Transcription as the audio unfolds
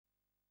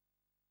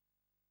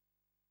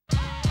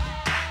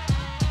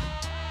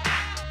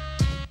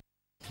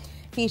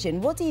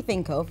Fusion, what do you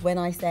think of when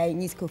I say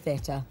musical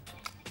theatre?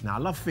 Now, I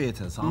love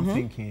theatre, so I'm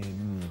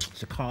thinking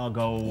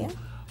Chicago,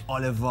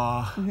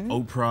 Oliver,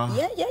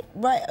 Oprah. Yeah,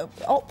 right.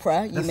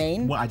 Opera, you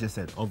mean? What I just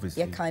said,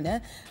 obviously. Yeah, kind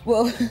of.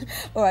 Well,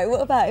 all right,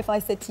 what about if I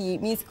said to you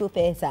musical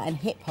theatre and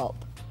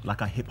hip-hop?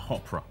 Like a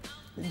hip-hopera.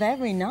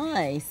 Very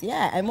nice,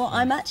 yeah. And what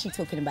I'm actually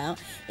talking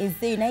about is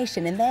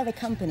ZooNation, and they're the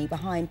company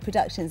behind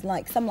productions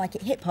like Some Like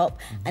It Hip Hop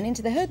and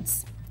Into the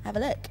Hoods. Have a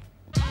look.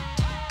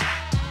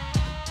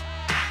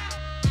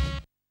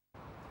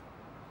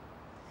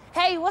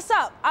 Hey, what's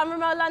up? I'm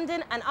Ramel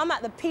London and I'm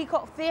at the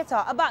Peacock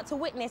Theatre about to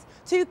witness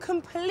two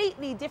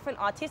completely different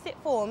artistic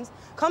forms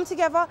come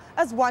together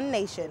as one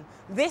nation.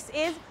 This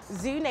is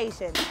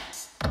ZooNation.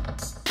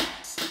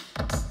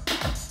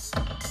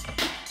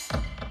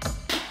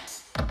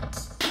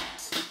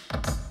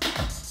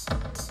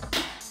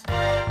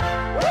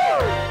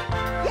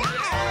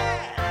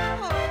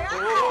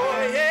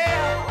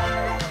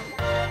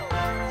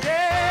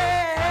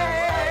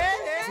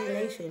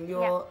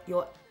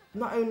 Your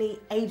not only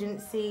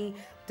agency,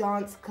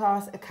 dance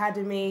class,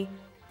 academy,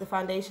 the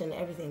foundation,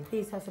 everything.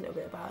 Please tell us a little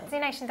bit about it.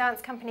 ZooNation Dance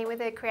Company were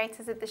the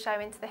creators of the show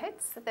Into the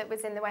Hoods that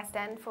was in the West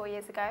End 4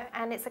 years ago,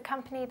 and it's a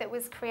company that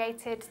was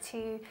created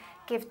to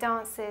give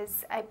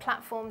dancers a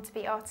platform to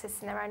be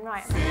artists in their own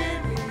right.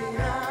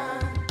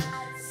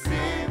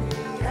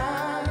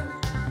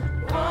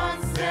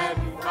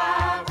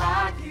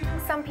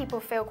 Some people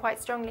feel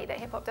quite strongly that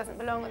hip-hop doesn't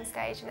belong on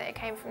stage and that it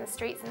came from the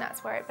streets and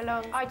that's where it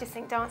belongs. I just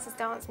think dance is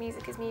dance,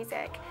 music is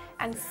music,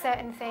 and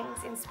certain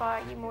things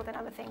inspire you more than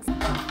other things.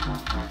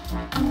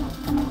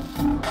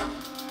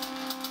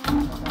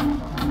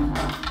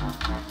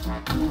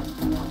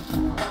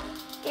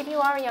 If you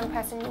are a young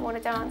person and you want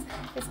to dance,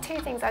 there's two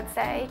things I'd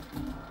say.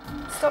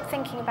 Stop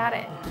thinking about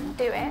it,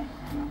 do it.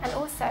 And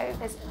also,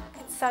 there's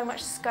so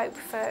much scope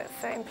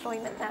for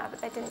employment now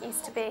that there didn't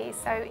used to be.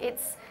 So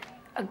it's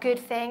a good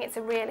thing, it's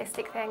a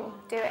realistic thing,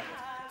 do it.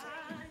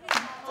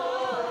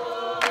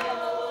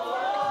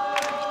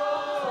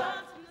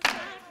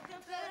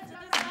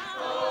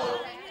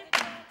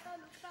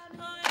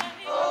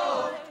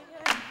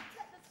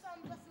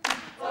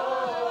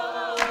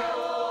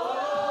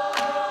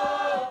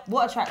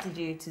 What attracted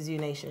you to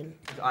ZooNation?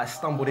 I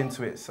stumbled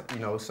into it, you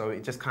know, so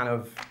it just kind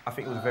of, I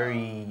think it was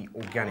very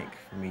organic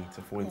for me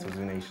to fall into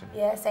ZooNation.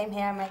 Yeah, same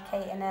here. I met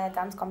Kate in a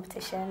dance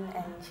competition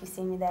and she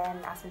seen me there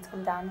and asked me to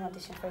come down and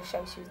audition for a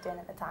show she was doing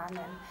at the time,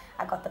 and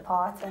I got the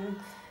part, and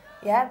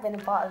yeah, I've been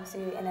a part of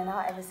Zoo in and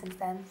out ever since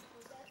then.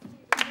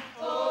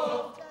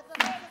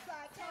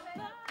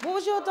 What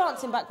was your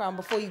dancing background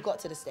before you got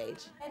to the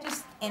stage?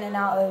 Just in and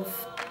out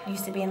of,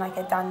 used to be in like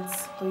a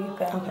dance group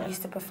and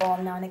used to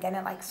perform now and again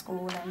at like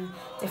school and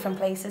different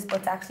places,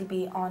 but to actually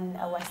be on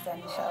a West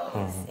End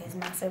show is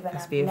massive, and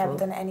I've never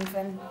done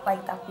anything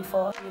like that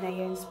before. You know,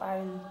 you're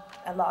inspiring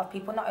a lot of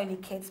people, not only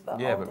kids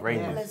but older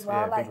people as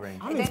well. Like,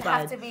 you don't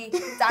have to be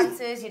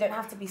dancers, you don't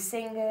have to be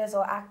singers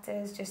or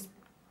actors, just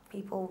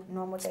people,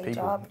 normal day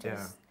job,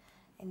 just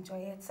enjoy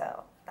it,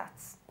 so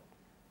that's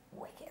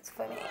wicked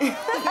for me.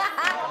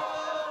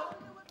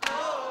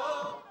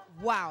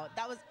 Wow,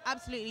 that was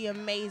absolutely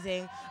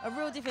amazing. A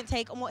real different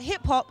take on what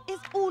hip-hop is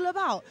all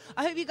about.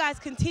 I hope you guys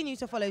continue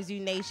to follow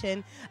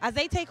ZooNation as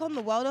they take on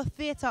the world of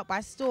theatre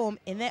by storm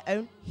in their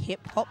own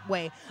hip-hop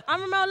way.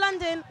 I'm Ramel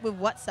London with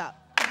What's Up.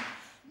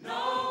 No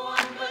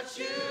one but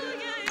you,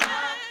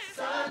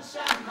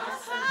 sunshine.